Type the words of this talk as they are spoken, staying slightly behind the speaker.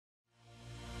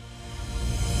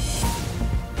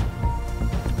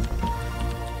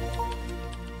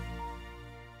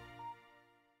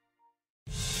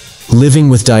Living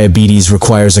with diabetes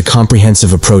requires a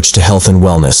comprehensive approach to health and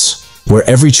wellness, where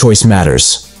every choice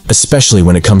matters, especially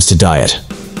when it comes to diet.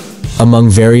 Among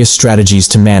various strategies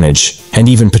to manage, and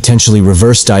even potentially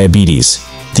reverse diabetes,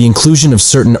 the inclusion of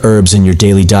certain herbs in your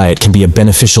daily diet can be a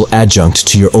beneficial adjunct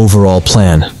to your overall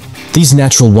plan. These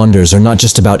natural wonders are not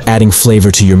just about adding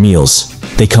flavor to your meals,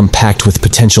 they come packed with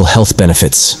potential health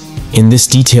benefits. In this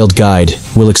detailed guide,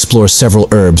 we'll explore several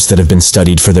herbs that have been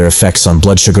studied for their effects on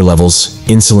blood sugar levels,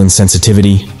 insulin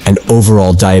sensitivity, and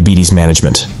overall diabetes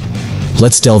management.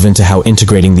 Let's delve into how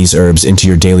integrating these herbs into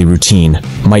your daily routine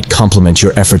might complement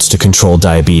your efforts to control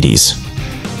diabetes.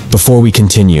 Before we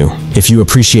continue, if you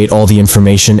appreciate all the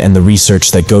information and the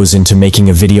research that goes into making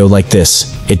a video like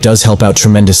this, it does help out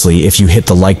tremendously if you hit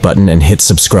the like button and hit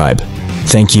subscribe.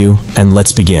 Thank you, and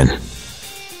let's begin.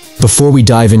 Before we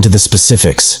dive into the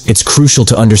specifics, it's crucial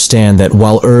to understand that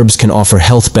while herbs can offer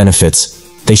health benefits,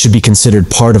 they should be considered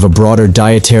part of a broader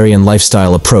dietary and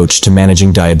lifestyle approach to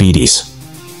managing diabetes.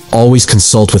 Always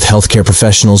consult with healthcare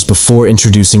professionals before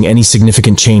introducing any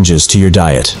significant changes to your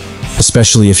diet,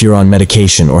 especially if you're on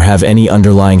medication or have any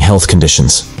underlying health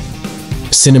conditions.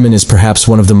 Cinnamon is perhaps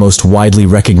one of the most widely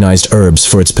recognized herbs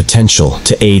for its potential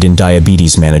to aid in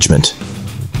diabetes management.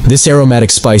 This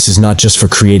aromatic spice is not just for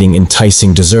creating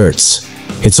enticing desserts.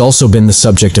 It's also been the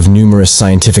subject of numerous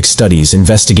scientific studies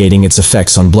investigating its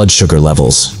effects on blood sugar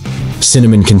levels.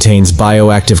 Cinnamon contains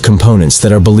bioactive components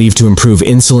that are believed to improve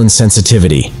insulin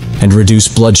sensitivity and reduce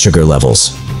blood sugar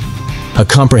levels. A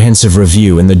comprehensive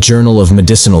review in the Journal of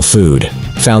Medicinal Food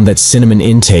found that cinnamon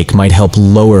intake might help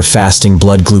lower fasting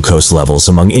blood glucose levels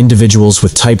among individuals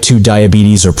with type 2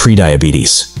 diabetes or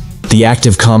prediabetes. The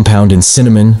active compound in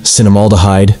cinnamon,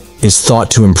 cinnamaldehyde, is thought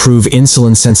to improve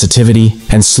insulin sensitivity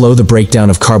and slow the breakdown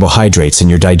of carbohydrates in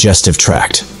your digestive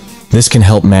tract. This can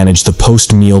help manage the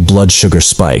post-meal blood sugar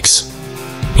spikes.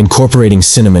 Incorporating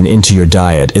cinnamon into your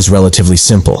diet is relatively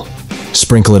simple.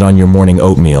 Sprinkle it on your morning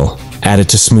oatmeal, add it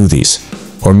to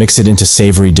smoothies, or mix it into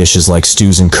savory dishes like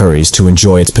stews and curries to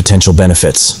enjoy its potential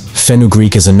benefits.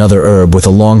 Fenugreek is another herb with a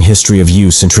long history of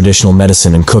use in traditional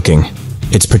medicine and cooking.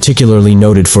 It's particularly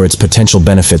noted for its potential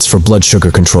benefits for blood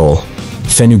sugar control.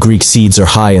 Fenugreek seeds are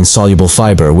high in soluble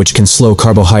fiber, which can slow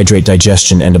carbohydrate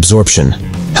digestion and absorption,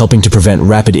 helping to prevent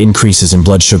rapid increases in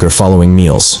blood sugar following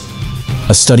meals.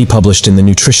 A study published in the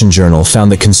Nutrition Journal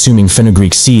found that consuming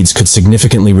fenugreek seeds could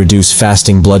significantly reduce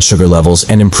fasting blood sugar levels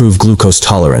and improve glucose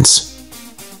tolerance.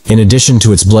 In addition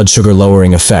to its blood sugar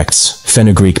lowering effects,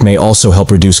 fenugreek may also help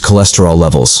reduce cholesterol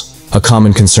levels, a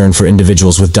common concern for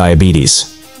individuals with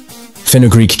diabetes.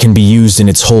 Fenugreek can be used in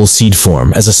its whole seed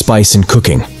form as a spice in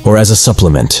cooking or as a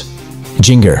supplement.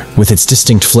 Ginger, with its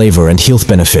distinct flavor and health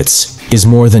benefits, is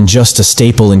more than just a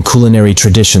staple in culinary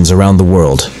traditions around the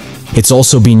world. It's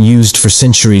also been used for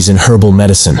centuries in herbal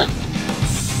medicine.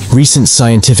 Recent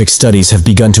scientific studies have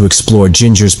begun to explore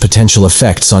ginger's potential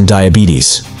effects on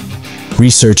diabetes.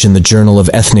 Research in the Journal of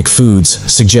Ethnic Foods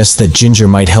suggests that ginger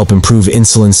might help improve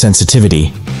insulin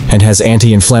sensitivity and has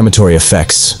anti-inflammatory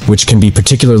effects, which can be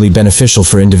particularly beneficial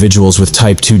for individuals with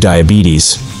type 2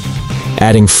 diabetes.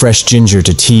 Adding fresh ginger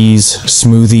to teas,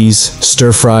 smoothies,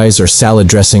 stir-fries, or salad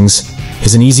dressings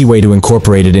is an easy way to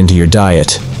incorporate it into your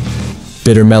diet.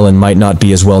 Bitter melon might not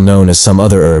be as well known as some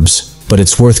other herbs, but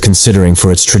it's worth considering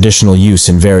for its traditional use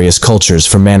in various cultures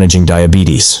for managing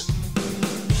diabetes.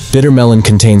 Bitter melon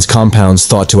contains compounds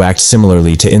thought to act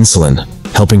similarly to insulin,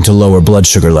 helping to lower blood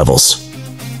sugar levels.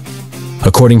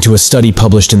 According to a study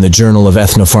published in the Journal of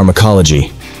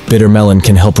Ethnopharmacology, bitter melon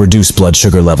can help reduce blood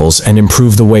sugar levels and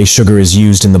improve the way sugar is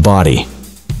used in the body.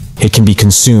 It can be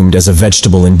consumed as a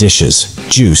vegetable in dishes,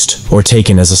 juiced, or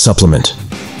taken as a supplement.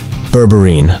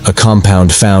 Berberine, a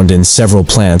compound found in several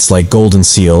plants like golden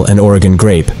seal and Oregon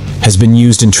grape, has been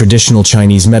used in traditional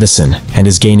Chinese medicine and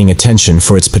is gaining attention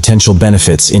for its potential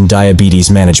benefits in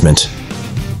diabetes management.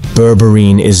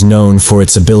 Berberine is known for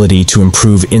its ability to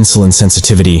improve insulin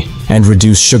sensitivity and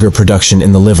reduce sugar production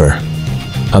in the liver.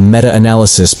 A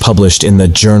meta-analysis published in the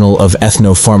Journal of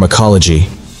Ethnopharmacology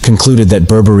concluded that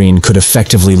berberine could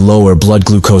effectively lower blood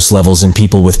glucose levels in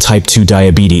people with type 2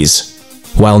 diabetes.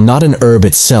 While not an herb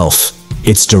itself,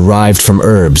 it's derived from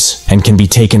herbs and can be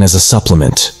taken as a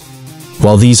supplement.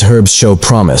 While these herbs show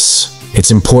promise,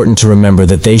 it's important to remember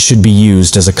that they should be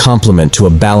used as a complement to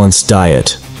a balanced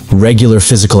diet, regular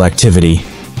physical activity,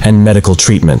 and medical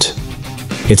treatment.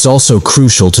 It's also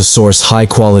crucial to source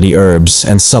high-quality herbs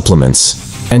and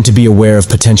supplements, and to be aware of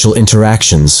potential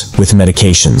interactions with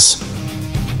medications.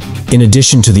 In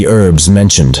addition to the herbs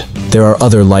mentioned, there are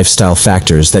other lifestyle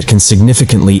factors that can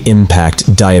significantly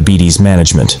impact diabetes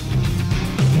management.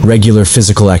 Regular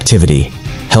physical activity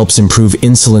helps improve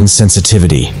insulin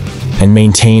sensitivity and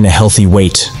maintain a healthy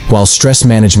weight, while stress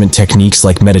management techniques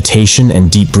like meditation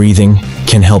and deep breathing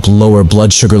can help lower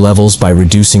blood sugar levels by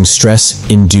reducing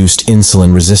stress-induced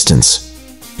insulin resistance.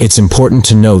 It's important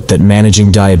to note that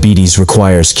managing diabetes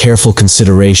requires careful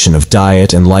consideration of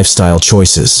diet and lifestyle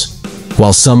choices.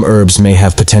 While some herbs may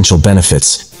have potential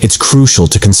benefits, it's crucial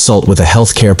to consult with a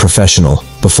healthcare professional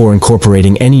before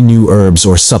incorporating any new herbs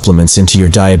or supplements into your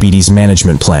diabetes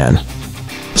management plan.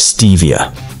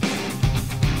 Stevia.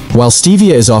 While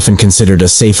stevia is often considered a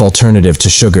safe alternative to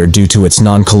sugar due to its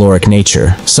non-caloric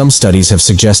nature, some studies have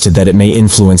suggested that it may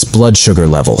influence blood sugar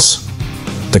levels.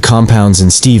 The compounds in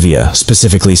stevia,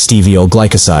 specifically steviol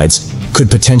glycosides, could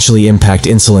potentially impact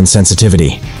insulin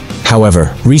sensitivity.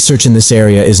 However, research in this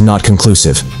area is not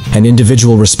conclusive, and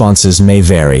individual responses may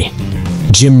vary.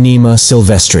 Gymnema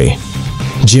sylvestre.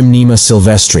 Gymnema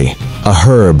sylvestre, a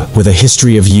herb with a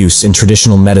history of use in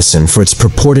traditional medicine for its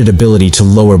purported ability to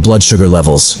lower blood sugar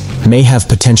levels, may have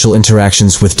potential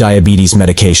interactions with diabetes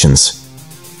medications.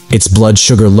 Its blood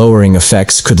sugar lowering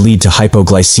effects could lead to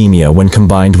hypoglycemia when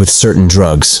combined with certain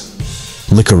drugs.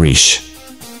 Licorice.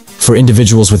 For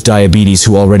individuals with diabetes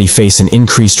who already face an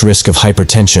increased risk of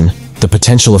hypertension, the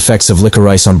potential effects of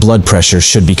licorice on blood pressure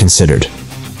should be considered.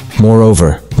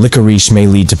 Moreover, licorice may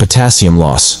lead to potassium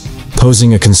loss,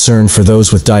 posing a concern for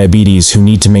those with diabetes who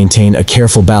need to maintain a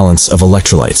careful balance of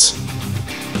electrolytes.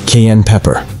 Cayenne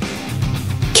pepper.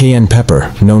 Cayenne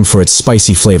pepper, known for its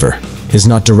spicy flavor, is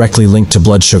not directly linked to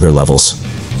blood sugar levels.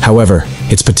 However,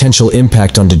 its potential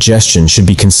impact on digestion should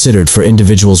be considered for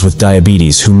individuals with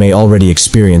diabetes who may already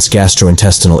experience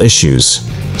gastrointestinal issues.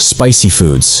 Spicy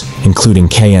foods, including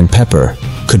cayenne pepper,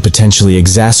 could potentially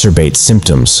exacerbate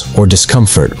symptoms or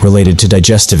discomfort related to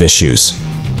digestive issues.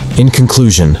 In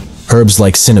conclusion, herbs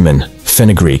like cinnamon,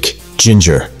 fenugreek,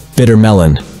 ginger, bitter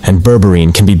melon, and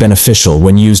berberine can be beneficial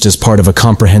when used as part of a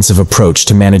comprehensive approach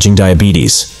to managing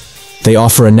diabetes. They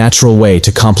offer a natural way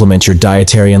to complement your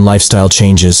dietary and lifestyle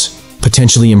changes,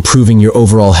 potentially improving your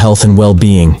overall health and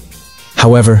well-being.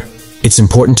 However, it's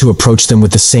important to approach them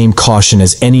with the same caution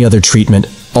as any other treatment,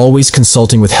 always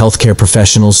consulting with healthcare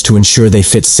professionals to ensure they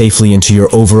fit safely into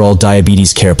your overall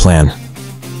diabetes care plan.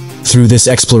 Through this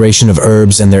exploration of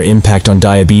herbs and their impact on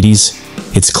diabetes,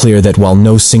 it's clear that while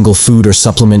no single food or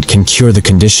supplement can cure the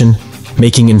condition,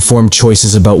 making informed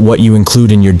choices about what you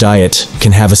include in your diet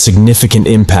can have a significant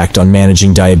impact on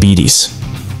managing diabetes.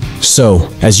 So,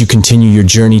 as you continue your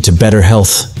journey to better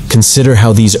health, consider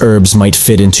how these herbs might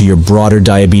fit into your broader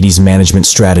diabetes management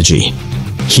strategy.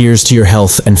 Here's to your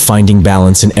health and finding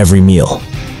balance in every meal.